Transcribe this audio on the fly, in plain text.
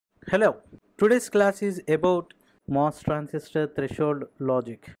Hello, today's class is about MOS transistor threshold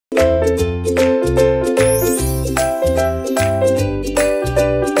logic.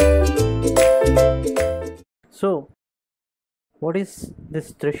 So, what is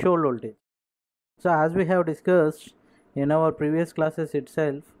this threshold voltage? So, as we have discussed in our previous classes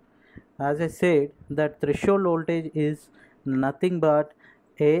itself, as I said, that threshold voltage is nothing but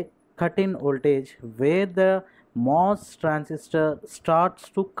a cut-in voltage where the MOS transistor starts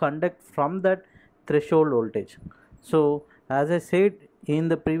to conduct from that threshold voltage. So, as I said in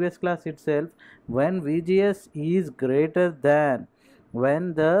the previous class itself, when VGS is greater than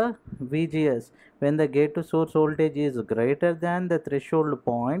when the gate to source voltage is greater than the threshold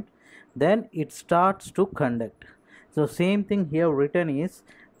point, then it starts to conduct. So same thing here written is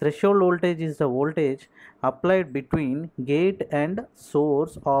threshold voltage is the voltage applied between gate and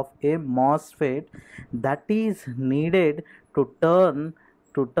source of a MOSFET that is needed to turn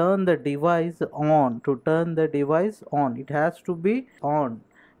the device on. It has to be on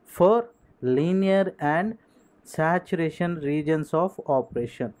for linear and saturation regions of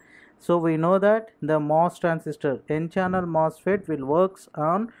operation. So we know that the MOS transistor n-channel MOSFET will works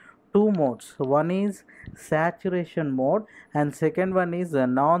on two modes. One is saturation mode and second one is a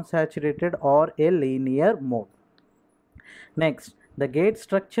non-saturated or a linear mode. Next, the gate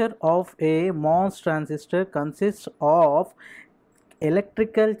structure of a MOS transistor consists of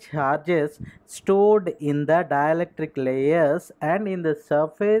electrical charges stored in the dielectric layers and in the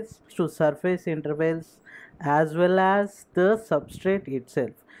surface to surface interface as well as the substrate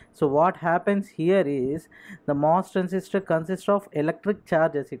itself. So what happens here is the MOS transistor consists of electric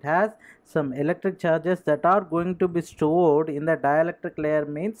charges. It has some electric charges that are going to be stored in the dielectric layer,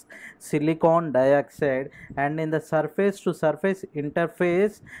 means silicon dioxide, and in the surface to surface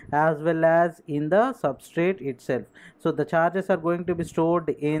interface as well as in the substrate itself. So the charges are going to be stored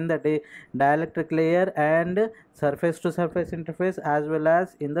in the dielectric layer and surface to surface interface as well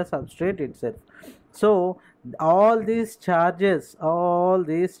as in the substrate itself. So all these charges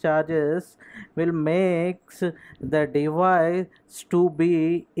will makes the device to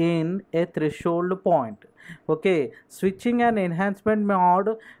be in a threshold point. Okay, switching an enhancement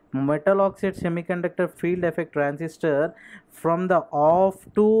mode metal oxide semiconductor field effect transistor from the off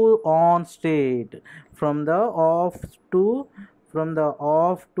to on state, from the off to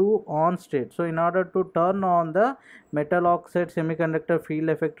on state. So in order to turn on the metal oxide semiconductor field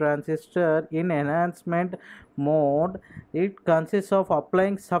effect transistor in enhancement mode, it consists of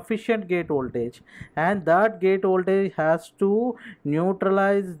applying sufficient gate voltage, and that gate voltage has to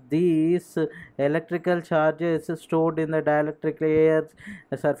neutralize these electrical charges stored in the dielectric layers,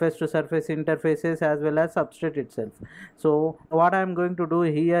 surface to surface interfaces as well as substrate itself. So what I am going to do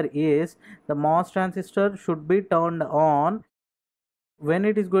here is the MOS transistor should be turned on. When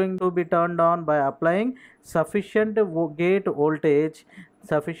it is going to be turned on? By applying sufficient gate voltage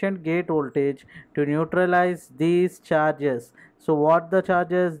to neutralize these charges. So what the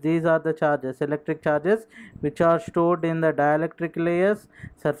charges? These are the charges, electric charges, which are stored in the dielectric layers,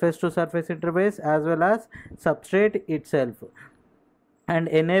 surface to surface interface as well as substrate itself, and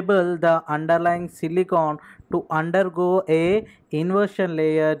enable the underlying silicon to undergo a inversion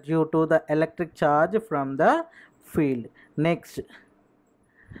layer due to the electric charge from the field. Next,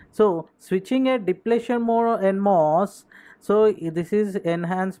 so switching a depletion mode NMOS, so this is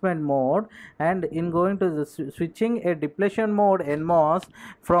enhancement mode, and in going to the switching a depletion mode NMOS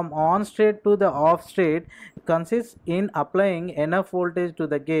from on state to the off state consists in applying enough voltage to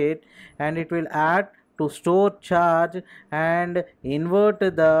the gate, and it will add to store charge and invert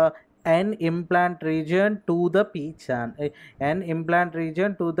the N implant region to the P channel, N implant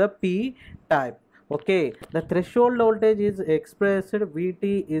region to the P type. Okay, the threshold voltage is expressed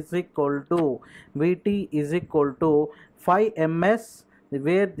Vt is equal to 5 ms,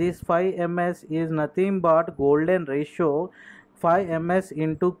 where this 5 ms is nothing but golden ratio, 5 ms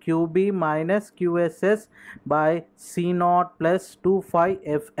into qb minus qss by c0 plus 25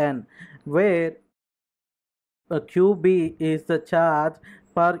 fn, where qb is the charge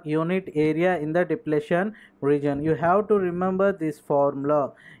per unit area in the depletion region. You have to remember this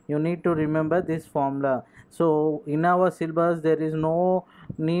formula. You need to remember this formula. So in our syllabus there is no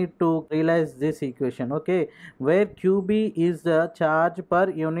need to realize this equation. Okay, where qb is the charge per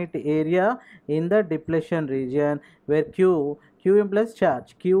unit area in the depletion region, where q implies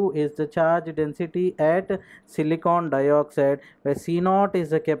charge. Q is the charge density at silicon dioxide, where C0 is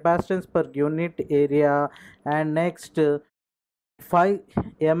the capacitance per unit area, and next 5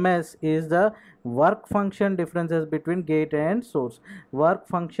 ms is the work function differences between gate and source. Work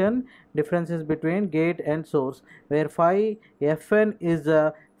function differences between gate and source, where 5 fn is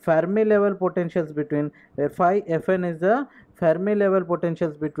the Fermi level potentials between, where phi Fn is the Fermi level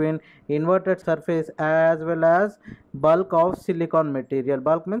potentials between inverted surface as well as bulk of silicon material.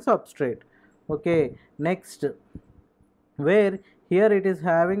 Bulk means substrate. Okay, next, where here it is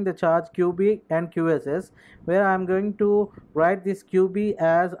having the charge QB and QSS, where I am going to write this QB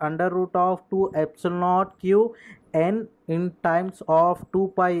as under root of 2 epsilon naught Q n in times of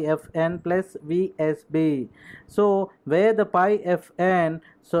 2 pi Fn plus VSB. So where the pi Fn,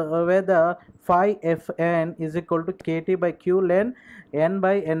 so where the phi Fn is equal to KT by Q ln n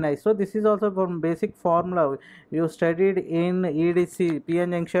by Ni. So this is also from basic formula you studied in EDC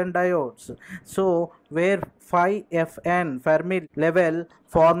PN junction diodes. So where phi Fn Fermi level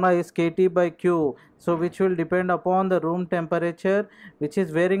formula is KT by Q, so which will depend upon the room temperature, which is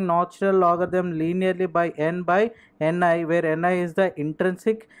varying natural logarithm linearly by n by Ni, where Ni is the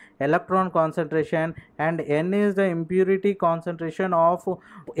intrinsic electron concentration and N is the impurity concentration of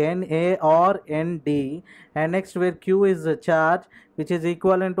Na or Nd, and next where Q is the charge, which is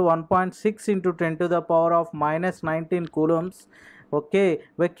equivalent to 1.6 into 10 to the power of minus 19 coulombs. Okay,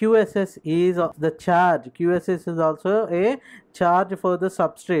 where QSS is the charge. QSS is also a charge for the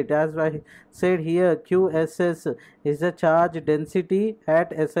substrate. As I said here, QSS is the charge density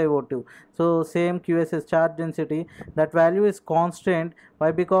at SiO2. So same QSS charge density, that value is constant.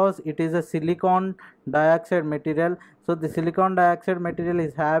 Why? Because it is a silicon dioxide material. So the silicon dioxide material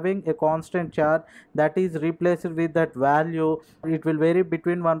is having a constant charge that is replaced with that value. It will vary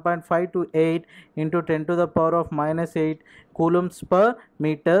between 1.5 to 8 into 10 to the power of minus 8 coulombs per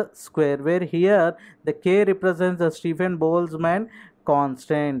meter square, where here the K represents the Stephen Boltzmann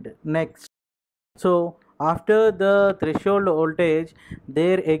constant. Next, so after the threshold voltage,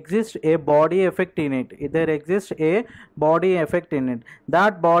 there exists a body effect in it. There exists a body effect in it.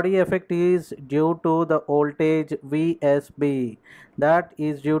 That body effect is due to the voltage VSB. That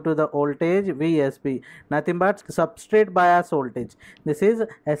is due to the voltage VSB. Nothing but substrate bias voltage. This is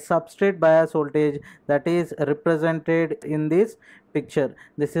a substrate bias voltage that is represented in this picture.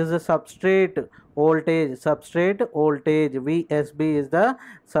 This is the substrate voltage. Substrate voltage VSB is the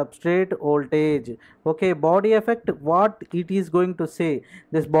substrate voltage. Okay, body effect, what it is going to say?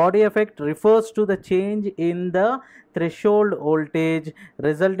 This body effect refers to the change in the threshold voltage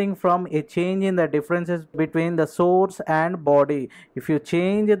resulting from a change in the differences between the source and body. If you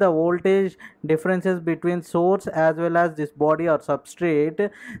change the voltage differences between source as well as this body or substrate,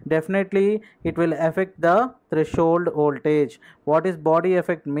 definitely it will affect the threshold voltage. What is body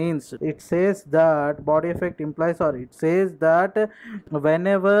effect means? It says that body effect implies, or it says that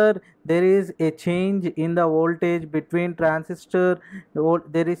whenever there is a change in the voltage between transistor,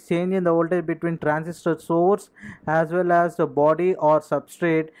 there is change in the voltage between transistor source as well as the body or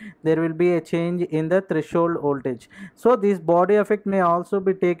substrate, there will be a change in the threshold voltage. So this body effect may also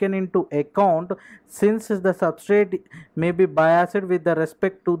be taken into account since the substrate may be biased with the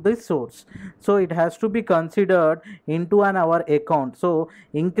respect to the source. So it has to be considered into our account. So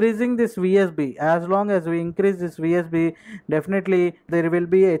increasing this VSB, as long as we increase this VSB, definitely there will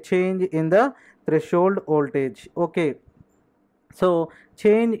be a change in the threshold voltage. Okay, so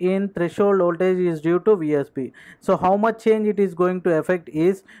change in threshold voltage is due to VSB. So how much change it is going to affect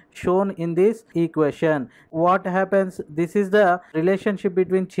is shown in this equation. What happens? This is the relationship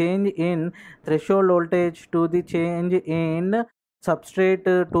between change in threshold voltage to the change in substrate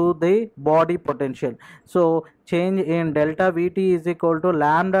to the body potential. So change in delta Vt is equal to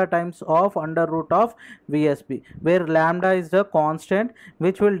lambda times of under root of VSB, where lambda is the constant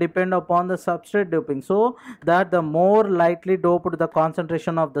which will depend upon the substrate doping. So that the more lightly doped the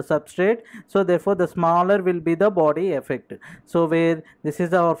concentration of the substrate, so therefore the smaller will be the body effect. So where this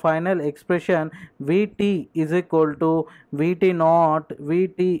is our final expression, Vt is equal to Vt naught,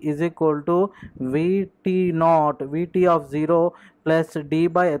 Vt is equal to Vt naught, Vt of 0 plus d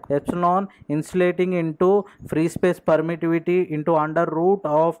by epsilon insulating into free space permittivity into under root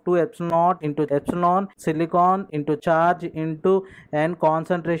of 2 epsilon naught into epsilon silicon into charge into n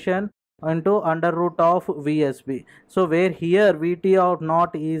concentration into under root of VSB. So where here Vt of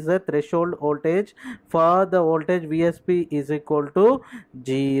naught is the threshold voltage, for the voltage VSB is equal to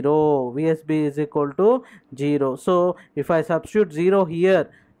 0. VSB is equal to 0. So if I substitute 0 here,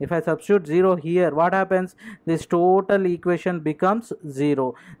 what happens? This total equation becomes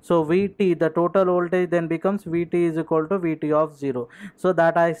 0. So Vt, the total voltage, then becomes Vt is equal to Vt of 0. So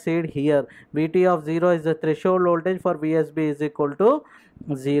that I said here, Vt of 0 is the threshold voltage for VSB is equal to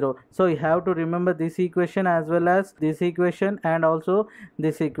 0. So you have to remember this equation as well as this equation and also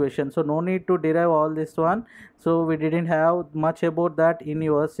this equation. So no need to derive all this one. So we didn't have much about that in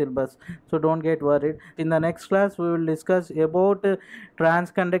your syllabus, so don't get worried. In the next class we will discuss about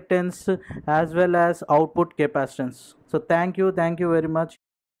transconductance as well as output capacitance. So thank you very much.